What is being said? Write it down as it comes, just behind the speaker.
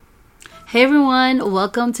Hey everyone,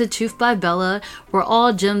 welcome to Truth by Bella, where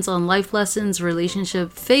all gems on life lessons,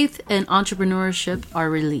 relationship, faith, and entrepreneurship are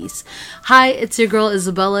released. Hi, it's your girl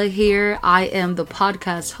Isabella here. I am the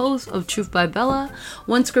podcast host of Truth by Bella.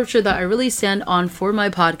 One scripture that I really stand on for my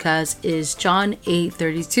podcast is John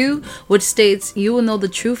 8:32, which states, "You will know the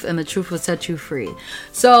truth and the truth will set you free."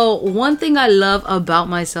 So one thing I love about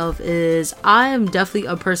myself is I am definitely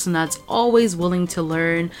a person that's always willing to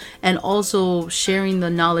learn and also sharing the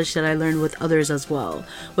knowledge that I learned with others as well.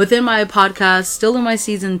 Within my podcast, still in my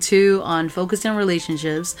season 2 on focusing on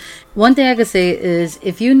relationships, one thing I could say is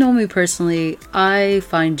if you know me personally, I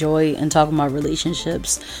find joy in talking about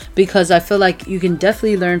relationships because I feel like you can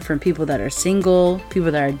definitely learn from people that are single,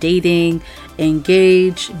 people that are dating,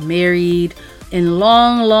 engaged, married, in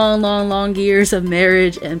long years of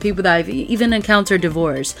marriage, and people that I've even encountered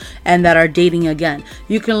divorce and that are dating again.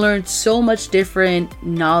 You can learn so much different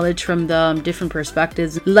knowledge from them, different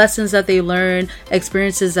perspectives, lessons that they learn,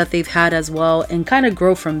 experiences that they've had as well, and kind of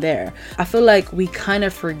grow from there. I feel like we kind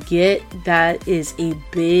of forget that is a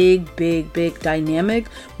big dynamic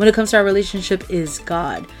when it comes to our relationship is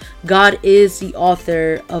God. God is the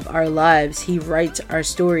author of our lives. He writes our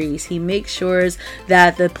stories. He makes sure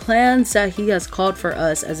that the plans that He has called for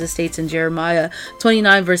us, as it states in Jeremiah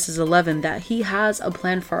 29 verses 11, that He has a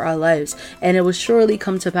plan for our lives and it will surely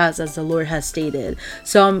come to pass as the Lord has stated.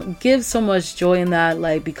 So give so much joy in that,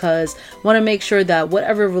 because I want to make sure that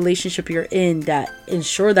whatever relationship you're in, that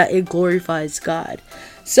ensure that it glorifies God.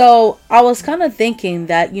 So I was kind of thinking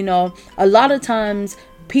that, a lot of times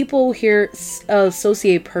people here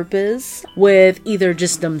associate purpose with either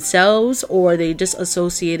just themselves or they just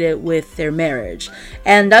associate it with their marriage.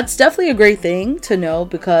 And that's definitely a great thing to know,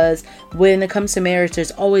 because when it comes to marriage,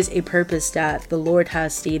 there's always a purpose that the Lord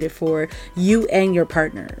has stated for you and your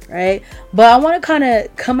partner, right? But I want to kind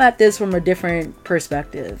of come at this from a different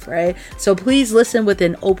perspective, right? So please listen with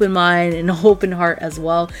an open mind and an open heart as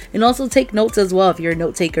well. And also take notes as well if you're a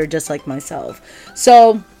note taker just like myself.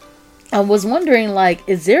 So I was wondering,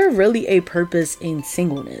 is there really a purpose in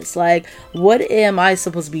singleness? What am I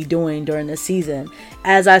supposed to be doing during this season?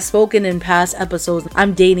 As I've spoken in past episodes,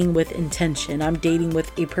 I'm dating with intention. I'm dating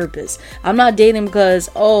with a purpose. I'm not dating because,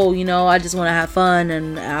 I just want to have fun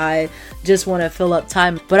and I just want to fill up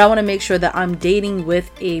time. But I want to make sure that I'm dating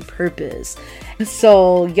with a purpose.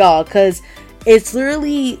 So, y'all, because it's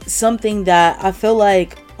literally something that I feel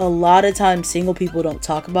like a lot of times single people don't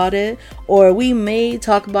talk about it, or we may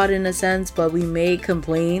talk about it in a sense, but we may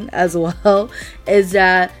complain as well, is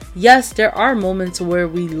that yes, there are moments where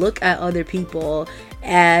we look at other people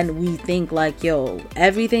and we think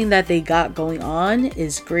everything that they got going on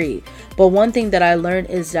is great. But one thing that I learned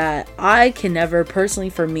is that I can never, personally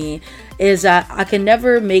for me, is that I can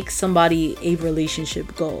never make somebody a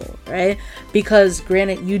relationship goal, right? Because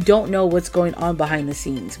granted, you don't know what's going on behind the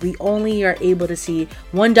scenes. We only are able to see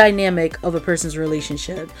one dynamic of a person's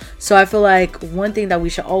relationship. So I feel like one thing that we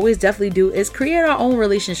should always definitely do is create our own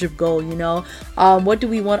relationship goal, what do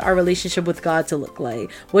we want our relationship with God to look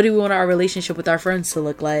like? What do we want our relationship with our friends to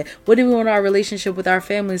look like? What do we want our relationship with our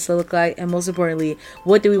families to look like? And most importantly,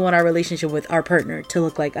 what do we want our relationship with our partner to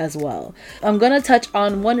look like as well? I'm going to touch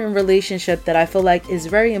on one relationship that I feel like is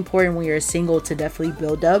very important when you're single to definitely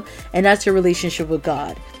build up, and that's your relationship with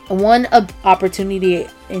God. One opportunity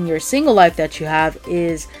in your single life that you have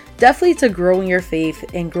is definitely to grow in your faith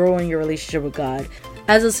and grow in your relationship with God.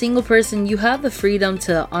 As a single person, you have the freedom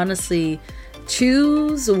to honestly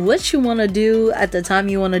choose what you want to do at the time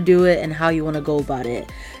you want to do it and how you want to go about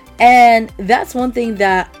it. And that's one thing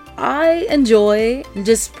that I enjoy.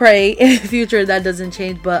 Just pray in the future that doesn't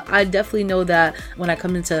change, but I definitely know that when I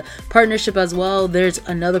come into partnership as well, there's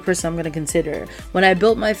another person I'm going to consider. When I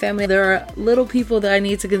built my family, there are little people that I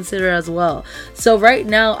need to consider as well. So right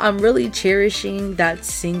now, I'm really cherishing that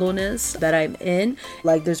singleness that I'm in.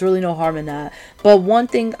 There's really no harm in that. But one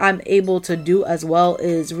thing I'm able to do as well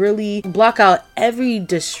is really block out every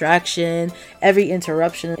distraction, every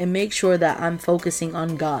interruption, and make sure that I'm focusing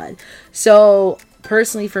on God. So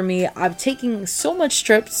personally for me, I'm taking so much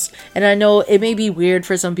trips, and I know it may be weird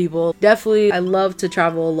for some people. Definitely, I love to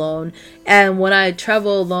travel alone, and when I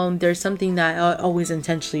travel alone, there's something that I always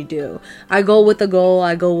intentionally do. I go with a goal,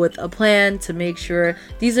 I go with a plan to make sure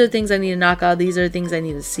these are the things I need to knock out, these are the things I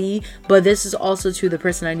need to see, but this is also to the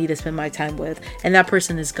person I need to spend my time with, and that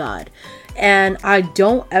person is God. And I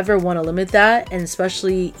don't ever want to limit that, and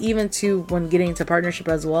especially even to when getting into partnership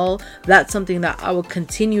as well, that's something that I will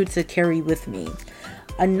continue to carry with me.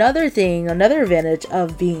 Another advantage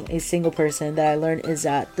of being a single person that I learned is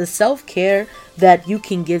that the self-care that you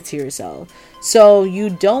can give to yourself. So you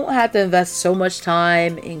don't have to invest so much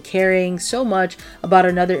time in caring so much about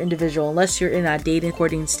another individual unless you're in that dating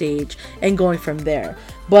courting stage and going from there.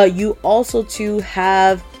 But you also to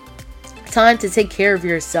have time to take care of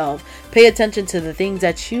yourself. Pay attention to the things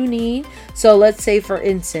that you need. So let's say, for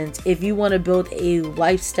instance, if you want to build a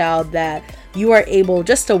lifestyle that you are able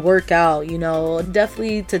just to work out,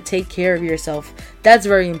 definitely to take care of yourself. That's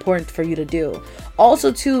very important for you to do.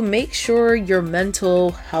 Also, to make sure your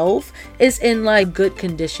mental health is in like good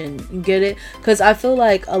condition. You get it? Because I feel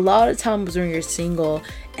like a lot of times when you're single,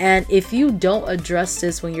 and if you don't address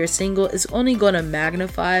this when you're single, it's only going to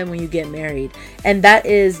magnify when you get married. And that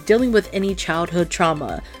is dealing with any childhood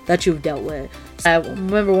trauma that you've dealt with. I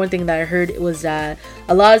remember one thing that I heard was that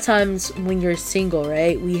a lot of times when you're single,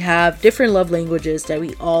 right, we have different love languages that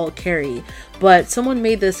we all carry. But someone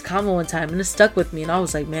made this comment one time and it stuck with me, and I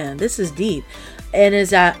was like, man, this is deep. And is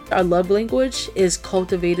that our love language is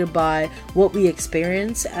cultivated by what we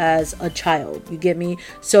experience as a child. You get me?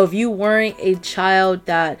 So if you weren't a child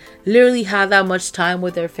that literally had that much time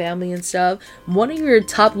with their family and stuff, one of your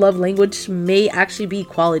top love language may actually be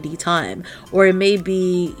quality time. Or it may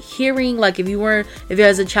be hearing, like if you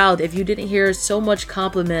as a child, if you didn't hear so much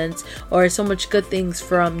compliments or so much good things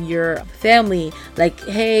from your family, like,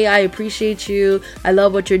 hey, I appreciate you, I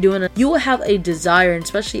love what you're doing, you will have a desire, and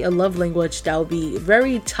especially a love language that will be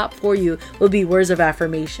very top for you, will be words of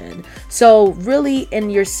affirmation. So really, in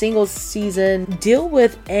your single season, deal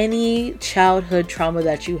with any childhood trauma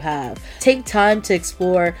that you have. Take time to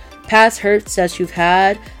explore past hurts that you've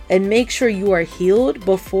had, and make sure you are healed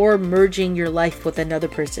before merging your life with another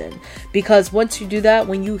person. Because once you do that,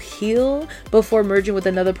 when you heal before merging with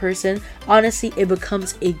another person, honestly, it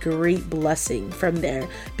becomes a great blessing from there,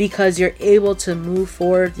 because you're able to move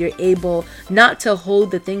forward. You're able not to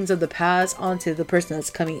hold the things of the past onto the person that's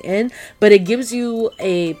coming in, but it gives you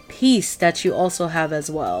a peace that you also have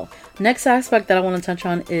as well. Next aspect that I want to touch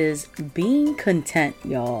on is being content,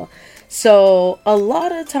 y'all. So a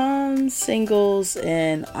lot of times singles,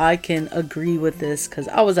 and I can agree with this because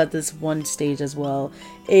I was at this one stage as well,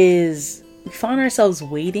 is we find ourselves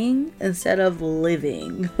waiting instead of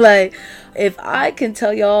living. Like, if I can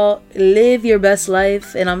tell y'all, live your best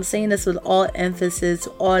life, and I'm saying this with all emphasis,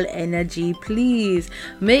 all energy, please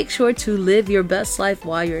make sure to live your best life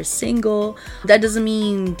while you're single. That doesn't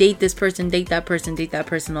mean date this person, date that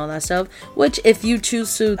person, all that stuff, which if you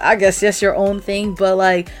choose to, I guess that's your own thing. But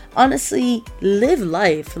like, honestly, live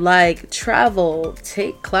life, like travel,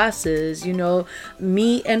 take classes,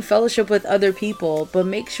 meet and fellowship with other people, but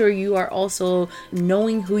make sure you are also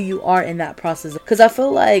knowing who you are in that process. Because I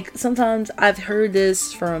feel like sometimes I've heard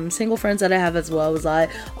this from single friends that I have as well. It was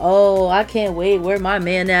like, oh, I can't wait, where my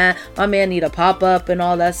man at? My man need a pop up and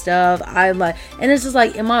all that stuff. And it's just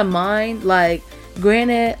like, in my mind, like,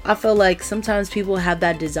 granted, I feel like sometimes people have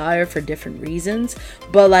that desire for different reasons,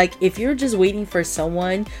 but like, if you're just waiting for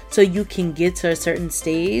someone so you can get to a certain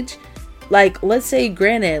stage, like, let's say,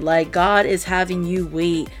 granted, like, God is having you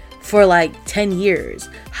wait for like 10 years.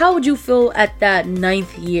 How would you feel at that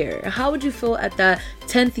 9th year? How would you feel at that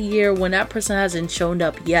 10th year when that person hasn't shown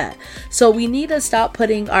up yet? So we need to stop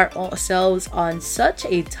putting ourselves on such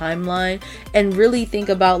a timeline and really think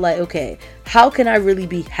about, like, okay, how can I really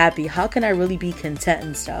be happy? How can I really be content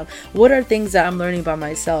and stuff? What are things that I'm learning by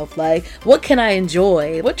myself? Like, what can I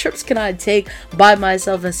enjoy? What trips can I take by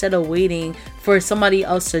myself instead of waiting for somebody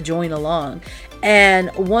else to join along? And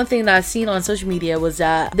one thing that I've seen on social media was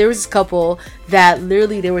that there was this couple that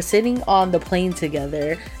literally, they were sitting on the plane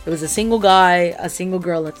together. It was a single guy, a single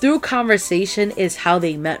girl, and through conversation is how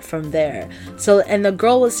they met from there. So, and the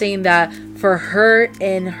girl was saying that for her,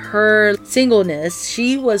 in her singleness,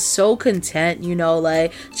 she was so content,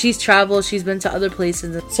 like, she's traveled, she's been to other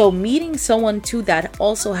places. So meeting someone too that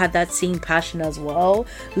also had that same passion as well,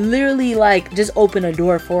 literally, like, just opened a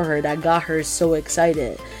door for her that got her so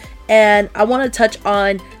excited. And I want to touch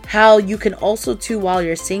on how you can also too, while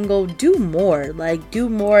you're single, do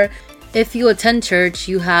more. If you attend church,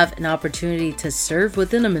 you have an opportunity to serve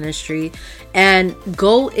within a ministry and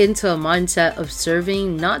go into a mindset of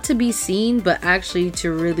serving, not to be seen, but actually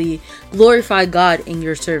to really glorify God in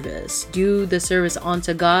your service. Do the service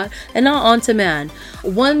unto God and not unto man.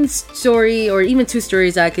 One story, or even two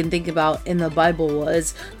stories I can think about in the Bible,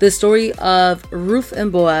 was the story of Ruth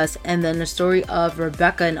and Boaz, and then the story of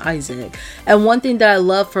Rebecca and Isaac. And one thing that I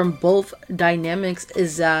love from both dynamics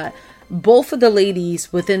is that both of the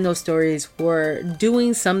ladies within those stories were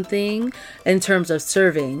doing something in terms of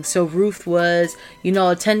serving. So Ruth was,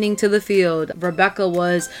 attending to the field. Rebecca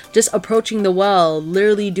was just approaching the well,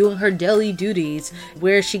 literally doing her daily duties,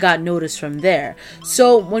 where she got noticed from there.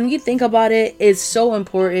 So when you think about it, it's so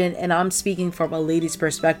important, and I'm speaking from a lady's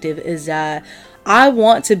perspective, is that I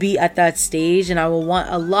want to be at that stage, and I will want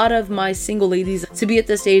a lot of my single ladies to be at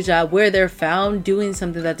the stage where they're found doing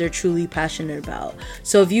something that they're truly passionate about.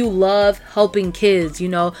 So if you love helping kids,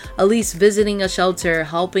 at least visiting a shelter,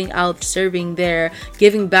 helping out, serving there,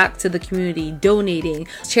 giving back to the community, donating,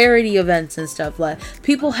 charity events and stuff, like,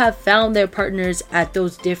 people have found their partners at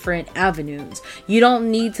those different avenues. You don't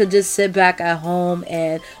need to just sit back at home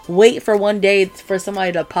and wait for one day for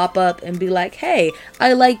somebody to pop up and be like, hey,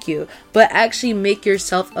 I like you, but actually make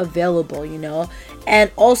yourself available, and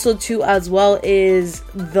also too, as well, is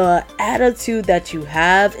the attitude that you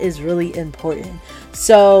have is really important.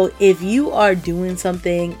 So if you are doing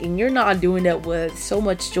something and you're not doing it with so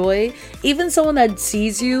much joy, even someone that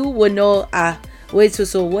sees you would know, wait,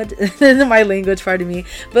 so what? My language, pardon me.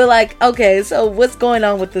 But like, okay, so what's going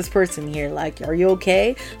on with this person here? Like, are you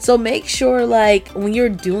okay? So make sure, like, when you're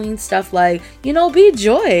doing stuff, like, be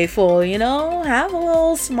joyful, have a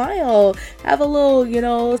little smile, have a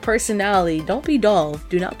little, personality. Don't be dull.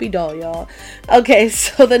 Do not be dull, y'all. Okay,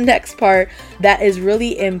 so the next part that is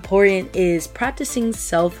really important is practicing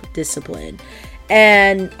self-discipline.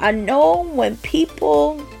 And I know when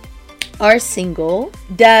people are single,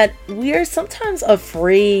 that we are sometimes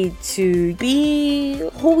afraid to be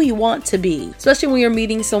who we want to be. Especially when you're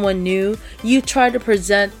meeting someone new, you try to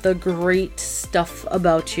present the great stuff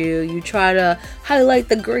about you. You try to highlight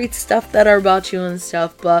the great stuff that are about you and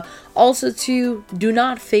stuff, but also to do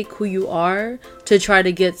not fake who you are to try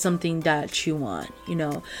to get something that you want.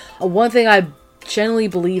 One thing I generally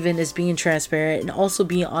believe in is being transparent and also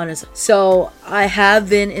being honest. So I have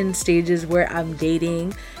been in stages where I'm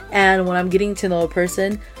dating, and when I'm getting to know a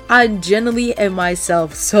person, I generally am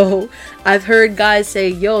myself. So I've heard guys say,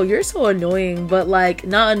 yo, you're so annoying, but like,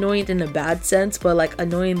 not annoying in a bad sense, but like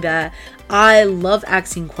annoying that I love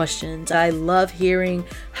asking questions. I love hearing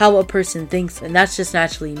how a person thinks, and that's just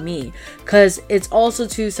naturally me, because it's also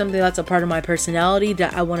too something that's a part of my personality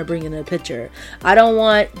that I want to bring in the picture. I don't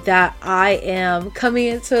want that I am coming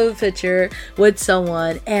into a picture with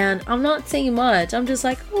someone and I'm not saying much. I'm just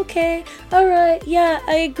like, okay, all right, yeah,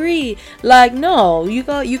 I agree. Like, no, you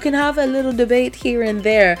can have a little debate here and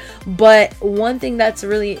there, but one thing that's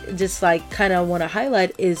really just like kind of want to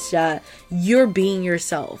highlight is that you're being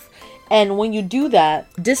yourself. And when you do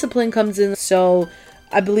that, discipline comes in. So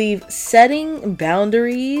I believe setting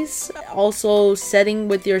boundaries, also setting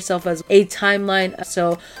with yourself as a timeline.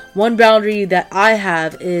 So one boundary that I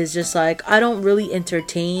have is just like, I don't really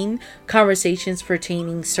entertain conversations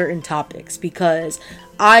pertaining certain topics, because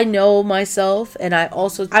I know myself, and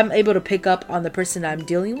I'm able to pick up on the person I'm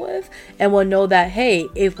dealing with, and will know that, hey,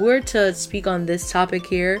 if we're to speak on this topic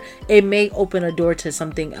here, it may open a door to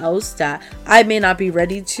something else that I may not be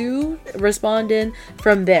ready to respond in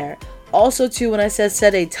from there. Also too, when I said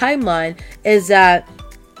set a timeline, is that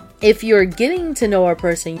if you're getting to know a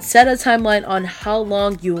person, set a timeline on how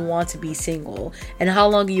long you want to be single and how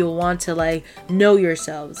long you want to like know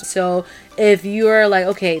yourselves. So if you're like,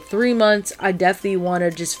 okay, 3 months, I definitely want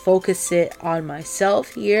to just focus it on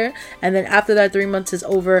myself here, and then after that 3 months is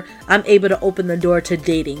over, I'm able to open the door to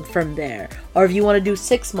dating from there. Or if you want to do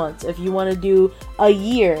 6 months, if you want to do a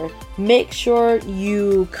year, make sure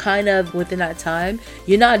you kind of within that time,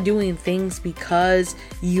 you're not doing things because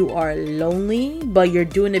you are lonely, but you're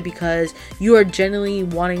doing it because you are genuinely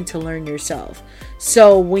wanting to learn yourself.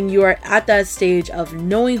 So when you are at that stage of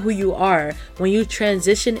knowing who you are, when you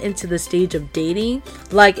transition into the stage of dating,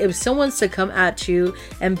 like if someone's to come at you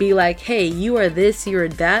and be like, hey, you are this, you are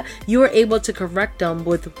that, you are able to correct them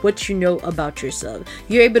with what you know about yourself.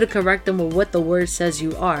 You're able to correct them with what the word says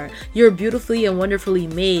you are. You're beautifully and wonderfully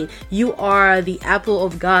made. You are the apple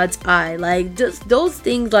of God's eye. Like just those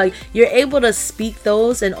things, like you're able to speak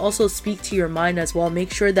those and also speak to your mind as well.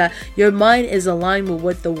 Make sure that your mind is aligned with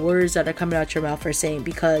what the words that are coming out your mouth are saying,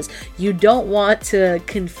 because you don't want to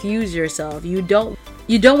confuse yourself. You don't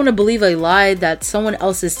want to believe a lie that someone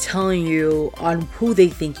else is telling you on who they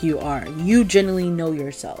think you are. You genuinely know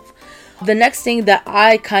yourself. The next thing that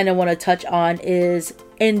I kind of want to touch on is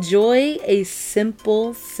enjoy a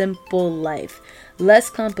simple life. less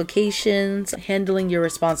complications, handling your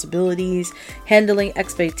responsibilities, handling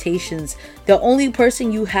expectations. The only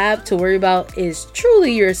person you have to worry about is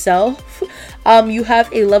truly yourself. You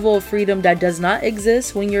have a level of freedom that does not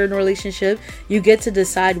exist when you're in a relationship. You get to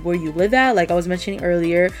decide where you live at, like I was mentioning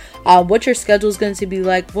earlier, what your schedule is going to be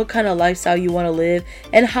like, what kind of lifestyle you want to live,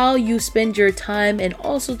 and how you spend your time, and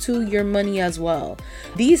also to your money as well.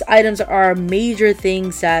 These items are major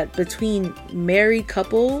things that between married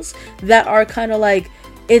couples that are kind of like,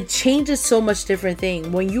 it changes so much different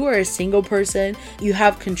thing. When you are a single person, you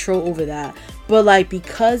have control over that. But like,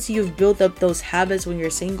 because you've built up those habits when you're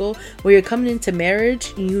single, when you're coming into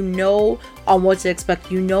marriage, you know on what to expect.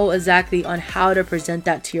 You know exactly on how to present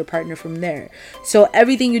that to your partner from there. So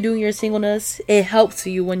everything you do in your singleness, it helps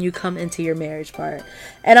you when you come into your marriage part.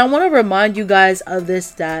 And I want to remind you guys of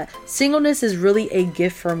this, that singleness is really a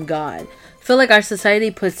gift from God. I feel like our society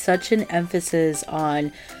puts such an emphasis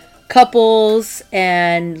on couples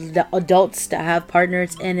and the adults that have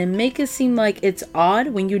partners, and it make it seem like it's odd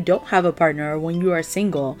when you don't have a partner or when you are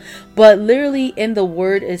single. But literally in the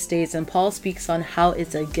word it states, and Paul speaks on how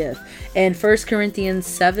it's a gift. In 1 Corinthians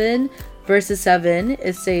 7 verses 7,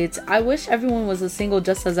 it states, I wish everyone was a single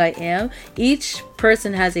just as I am. Each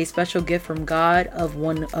person has a special gift from God, of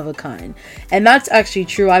one of a kind. And that's actually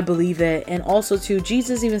true. I believe it. And also too,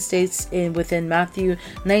 Jesus even states within Matthew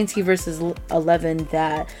 19 verses 11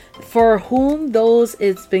 that for whom those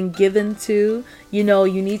it's been given to, you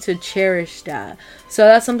need to cherish that. So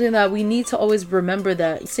that's something that we need to always remember,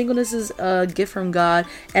 that singleness is a gift from God,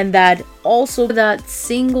 and that also that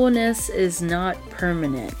singleness is not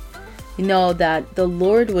permanent. That the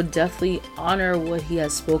Lord would definitely honor what he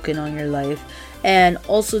has spoken on your life. And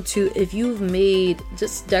also too, if you've made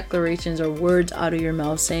just declarations or words out of your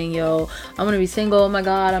mouth saying, yo, I'm gonna be single, oh my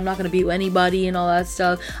God, I'm not gonna be with anybody and all that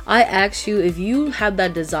stuff, I ask you, if you have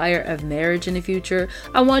that desire of marriage in the future,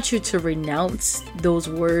 I want you to renounce those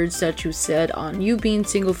words that you said on you being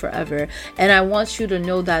single forever. And I want you to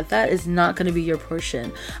know that that is not gonna be your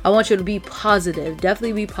portion. I want you to be positive.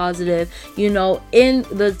 Definitely be positive. In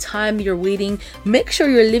the time you're waiting, make sure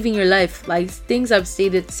you're living your life like things I've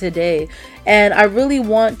stated today. And I really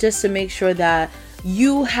want just to make sure that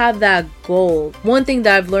you have that goal. One thing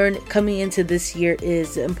that I've learned coming into this year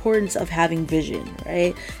is the importance of having vision,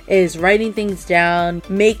 right? Is writing things down.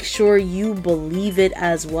 Make sure you believe it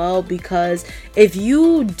as well, because if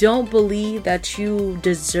you don't believe that you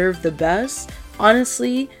deserve the best,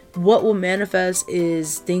 honestly, what will manifest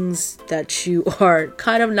is things that you are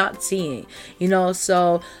kind of not seeing,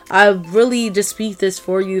 so I really just speak this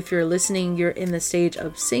for you. If you're listening, you're in the stage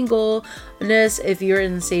of singleness, if you're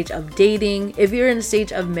in the stage of dating, if you're in the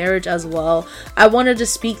stage of marriage as well, I want to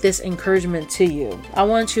just speak this encouragement to you. I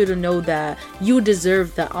want you to know that you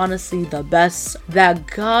deserve honestly the best, that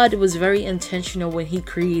God was very intentional when he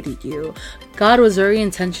created you. God was very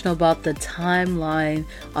intentional about the timeline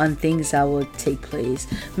on things that will take place.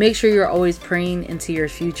 Make sure you're always praying into your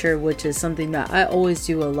future, which is something that I always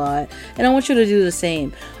do a lot. And I want you to do the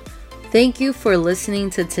same. Thank you for listening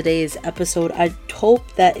to today's episode. I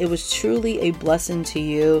hope that it was truly a blessing to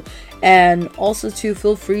you. And also to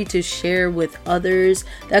feel free to share with others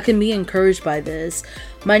that can be encouraged by this.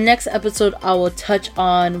 My next episode, I will touch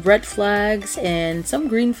on red flags and some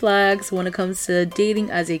green flags when it comes to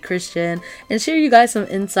dating as a Christian, and share you guys some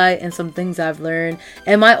insight and some things I've learned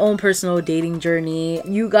and my own personal dating journey.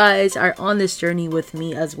 You guys are on this journey with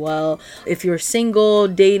me as well. If you're single,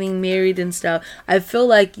 dating, married and stuff, I feel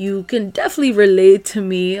like you can definitely relate to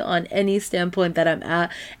me on any standpoint that I'm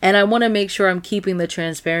at, and I want to make sure I'm keeping the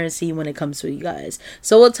transparency when it comes to you guys.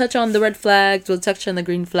 So we'll touch on the red flags, we'll touch on the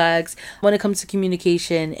green flags when it comes to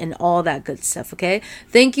communication and all that good stuff. Okay,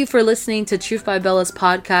 thank you for listening to Truth by Bella's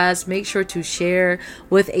podcast. Make sure to share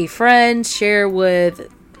with a friend, share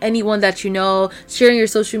with anyone that you know, share your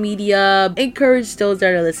social media, encourage those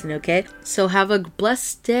that are listening. Okay, so have a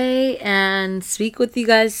blessed day and speak with you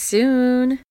guys soon.